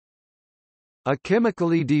A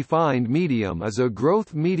chemically defined medium is a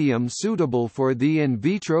growth medium suitable for the in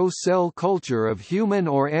vitro cell culture of human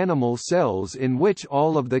or animal cells in which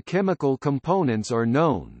all of the chemical components are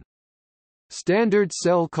known. Standard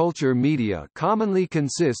cell culture media commonly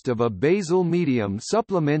consist of a basal medium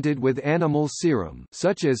supplemented with animal serum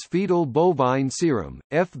such as fetal bovine serum,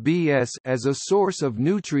 FBS, as a source of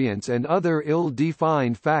nutrients and other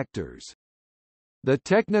ill-defined factors. The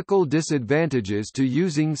technical disadvantages to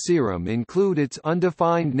using serum include its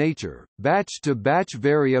undefined nature, batch-to-batch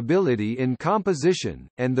variability in composition,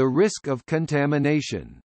 and the risk of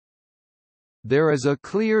contamination. There is a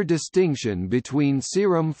clear distinction between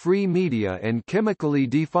serum-free media and chemically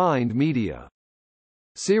defined media.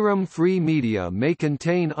 Serum-free media may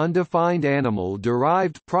contain undefined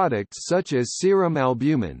animal-derived products such as serum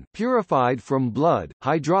albumin purified from blood,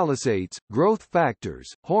 hydrolysates, growth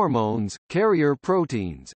factors, hormones, carrier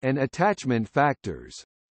proteins, and attachment factors.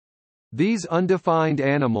 These undefined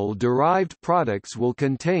animal-derived products will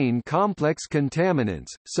contain complex contaminants,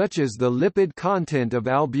 such as the lipid content of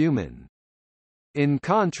albumin. In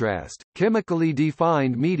contrast, chemically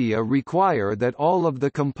defined media require that all of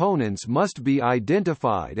the components must be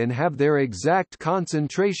identified and have their exact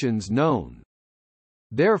concentrations known.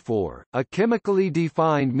 Therefore, a chemically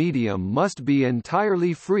defined medium must be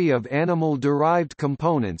entirely free of animal-derived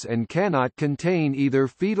components and cannot contain either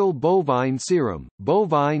fetal bovine serum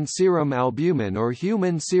albumin or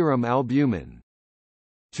human serum albumin.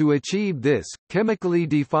 To achieve this, chemically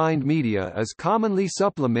defined media is commonly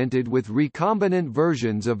supplemented with recombinant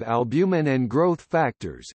versions of albumin and growth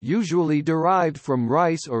factors, usually derived from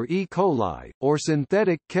rice or E. coli, or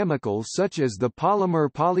synthetic chemicals such as the polymer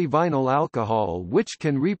polyvinyl alcohol, which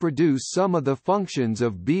can reproduce some of the functions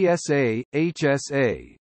of BSA,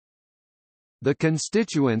 HSA. The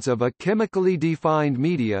constituents of a chemically defined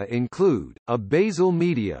media include, a basal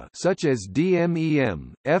media such as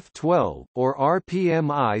DMEM, F12, or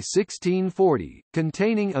RPMI 1640,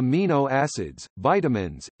 containing amino acids,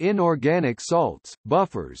 vitamins, inorganic salts,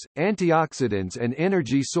 buffers, antioxidants and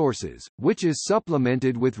energy sources, which is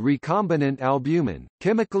supplemented with recombinant albumin,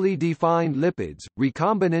 chemically defined lipids,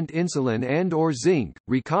 recombinant insulin and or zinc,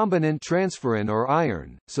 recombinant transferrin or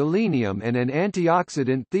iron, selenium and an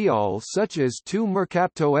antioxidant thiol such as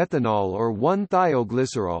 2-mercaptoethanol or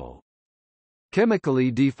 1-thioglycerol.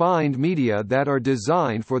 Chemically defined media that are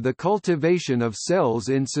designed for the cultivation of cells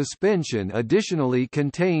in suspension additionally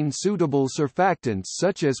contain suitable surfactants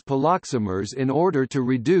such as poloxamers in order to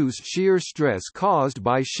reduce shear stress caused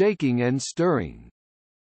by shaking and stirring.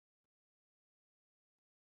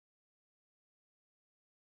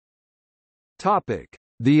 Topic: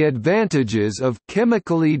 The advantages of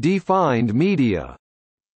chemically defined media.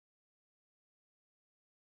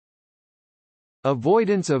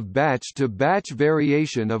 Avoidance of batch-to-batch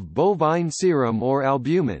variation of bovine serum or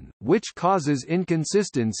albumin, which causes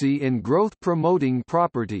inconsistency in growth-promoting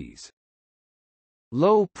properties.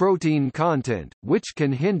 Low protein content, which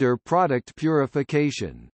can hinder product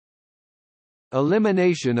purification.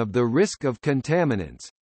 Elimination of the risk of contaminants,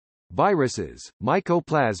 viruses,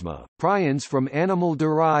 mycoplasma, prions from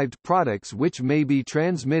animal-derived products which may be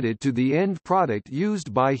transmitted to the end product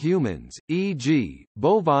used by humans, e.g.,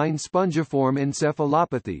 bovine spongiform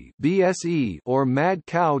encephalopathy (BSE) or mad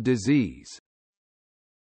cow disease.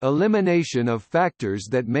 Elimination of factors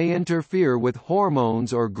that may interfere with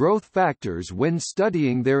hormones or growth factors when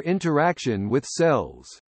studying their interaction with cells.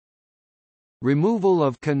 Removal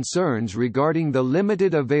of concerns regarding the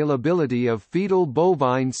limited availability of fetal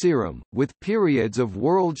bovine serum, with periods of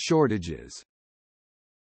world shortages.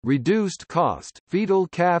 Reduced cost. Fetal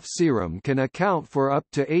calf serum can account for up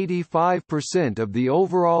to 85% of the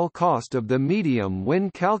overall cost of the medium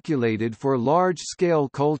when calculated for large-scale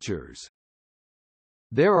cultures.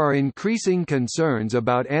 There are increasing concerns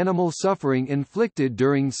about animal suffering inflicted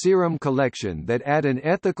during serum collection that add an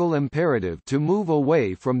ethical imperative to move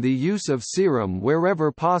away from the use of serum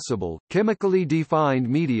wherever possible. Chemically defined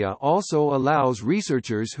media also allows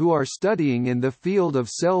researchers who are studying in the field of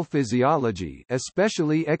cell physiology,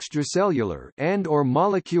 especially extracellular and or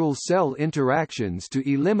molecule cell interactions, to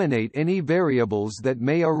eliminate any variables that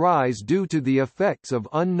may arise due to the effects of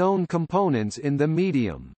unknown components in the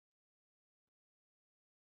medium.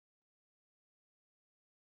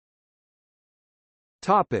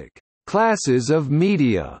 Topic: Classes of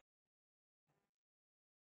media.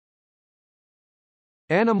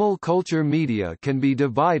 Animal culture media can be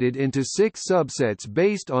divided into 6 subsets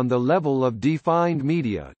based on the level of defined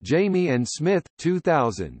media. Jamie and Smith,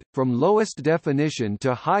 2000. From lowest definition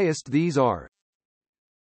to highest, these are: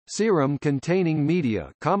 serum-containing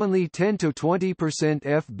media, commonly 10 to 20%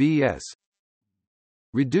 FBS.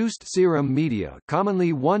 reduced serum media,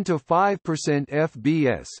 commonly 1 to 5%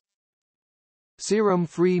 FBS.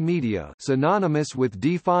 Serum-free media, synonymous with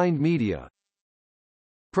defined media.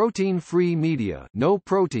 Protein-free media, no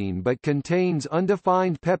protein but contains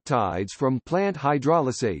undefined peptides from plant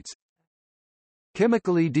hydrolysates.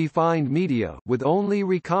 Chemically defined media, with only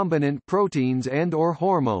recombinant proteins and/or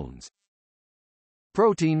hormones.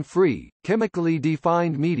 Protein-free, chemically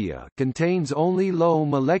defined media, contains only low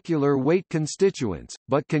molecular weight constituents,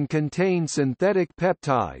 but can contain synthetic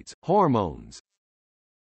peptides, hormones.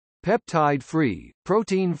 Peptide-free,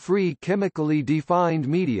 protein-free chemically defined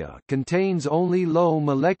media, contains only low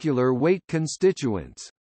molecular weight constituents.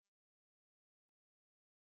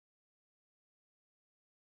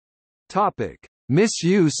 Topic: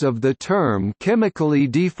 Misuse of the term chemically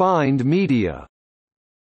defined media.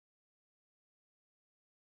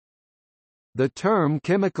 The term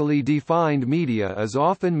chemically defined media is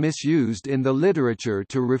often misused in the literature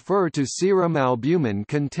to refer to serum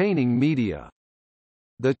albumin-containing media.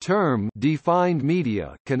 The term defined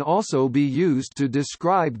media can also be used to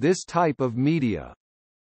describe this type of media.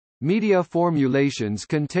 Media formulations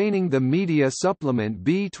containing the media supplement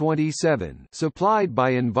B27 supplied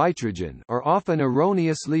by Invitrogen are often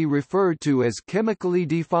erroneously referred to as chemically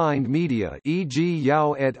defined media, e.g.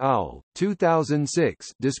 Yao et al.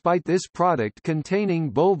 2006, despite this product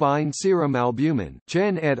containing bovine serum albumin,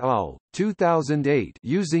 Chen et al. 2008,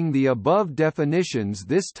 using the above definitions.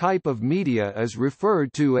 This type of media is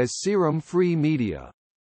referred to as serum-free media.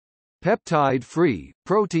 Peptide-free,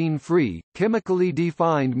 protein-free, chemically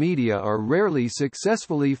defined media are rarely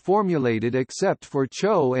successfully formulated except for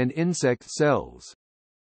CHO and insect cells.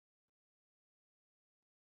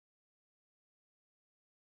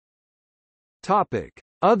 Topic: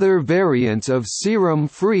 Other variants of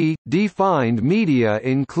serum-free, defined media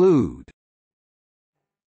include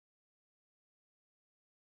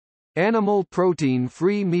animal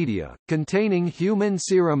protein-free media, containing human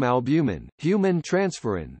serum albumin, human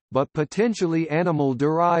transferrin, but potentially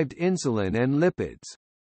animal-derived insulin and lipids.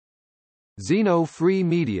 Xeno-free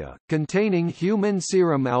media, containing human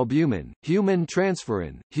serum albumin, human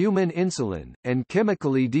transferrin, human insulin, and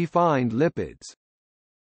chemically defined lipids.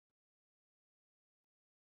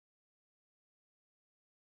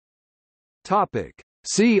 Topic: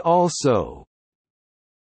 See also: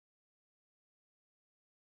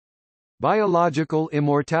 biological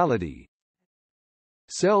immortality,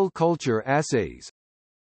 cell culture assays,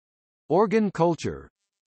 organ culture,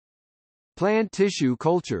 plant tissue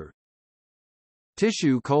culture,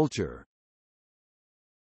 tissue culture.